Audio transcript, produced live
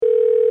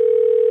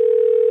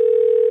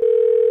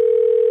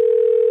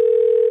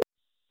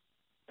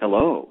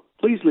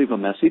Please leave a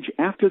message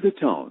after the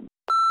tone.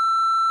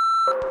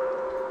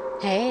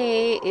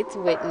 Hey, it's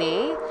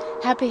Whitney.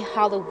 Happy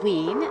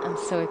Halloween. I'm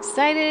so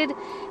excited.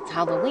 It's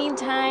Halloween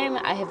time.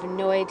 I have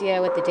no idea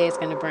what the day is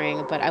going to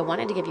bring, but I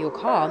wanted to give you a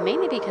call,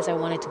 mainly because I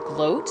wanted to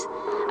gloat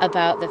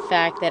about the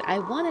fact that I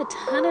won a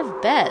ton of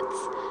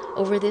bets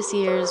over this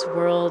year's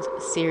World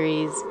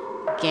Series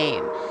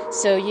game.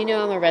 So, you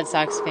know, I'm a Red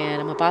Sox fan.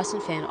 I'm a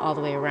Boston fan all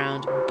the way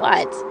around,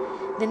 but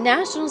the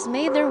Nationals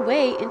made their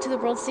way into the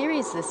World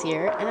Series this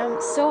year, and I'm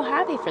so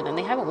happy for them.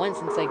 They haven't won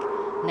since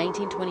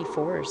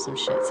 1924 or some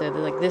shit. So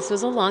they're like, this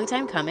was a long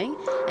time coming,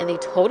 and they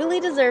totally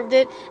deserved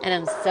it, and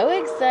I'm so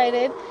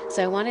excited.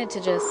 So I wanted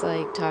to just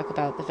talk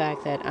about the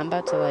fact that I'm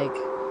about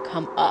to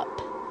come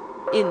up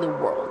in the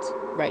world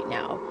right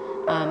now.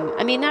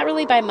 I mean, not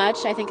really by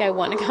much. I think I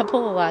won a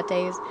couple of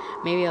lattes,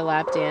 maybe a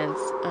lap dance,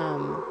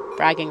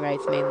 bragging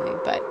rights mainly,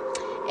 but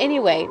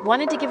anyway,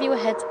 wanted to give you a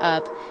heads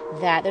up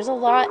that there's a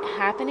lot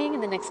happening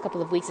in the next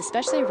couple of weeks,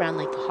 especially around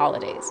the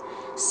holidays.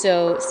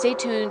 So stay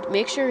tuned.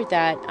 Make sure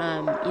that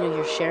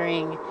you're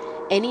sharing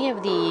any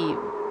of the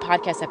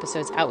podcast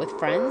episodes out with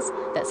friends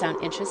that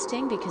sound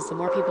interesting, because the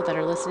more people that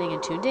are listening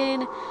and tuned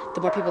in,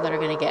 the more people that are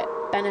going to get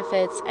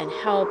benefits and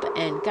help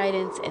and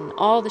guidance and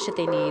all the shit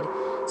they need.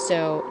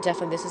 So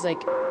definitely this is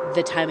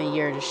the time of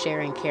year to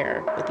share and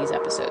care with these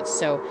episodes.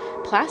 So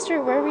plaster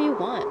it wherever you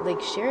want,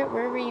 share it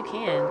wherever you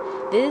can.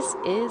 This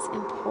is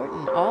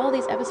important. All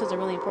these episodes are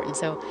really important.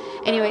 So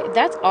anyway,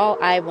 that's all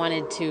I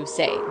wanted to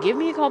say. Give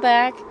me a call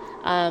back.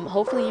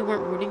 Hopefully you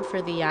weren't rooting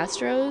for the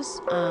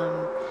Astros.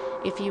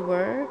 If you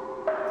were,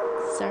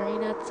 sorry,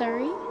 not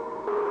sorry.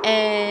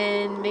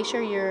 And make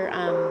sure you're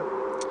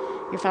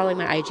following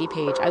my IG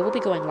page. I will be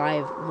going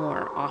live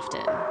more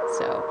often.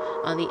 So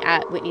on the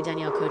 @Whitney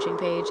Danielle coaching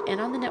page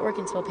and on the Network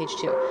and Swell page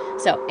too.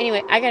 So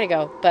anyway, I gotta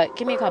go, but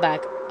give me a call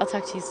back. I'll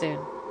talk to you soon.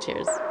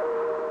 Cheers.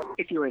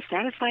 If you are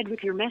satisfied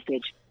with your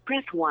message,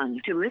 press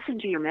 1. To listen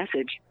to your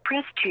message,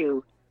 press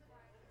 2.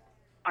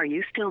 Are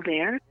you still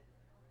there?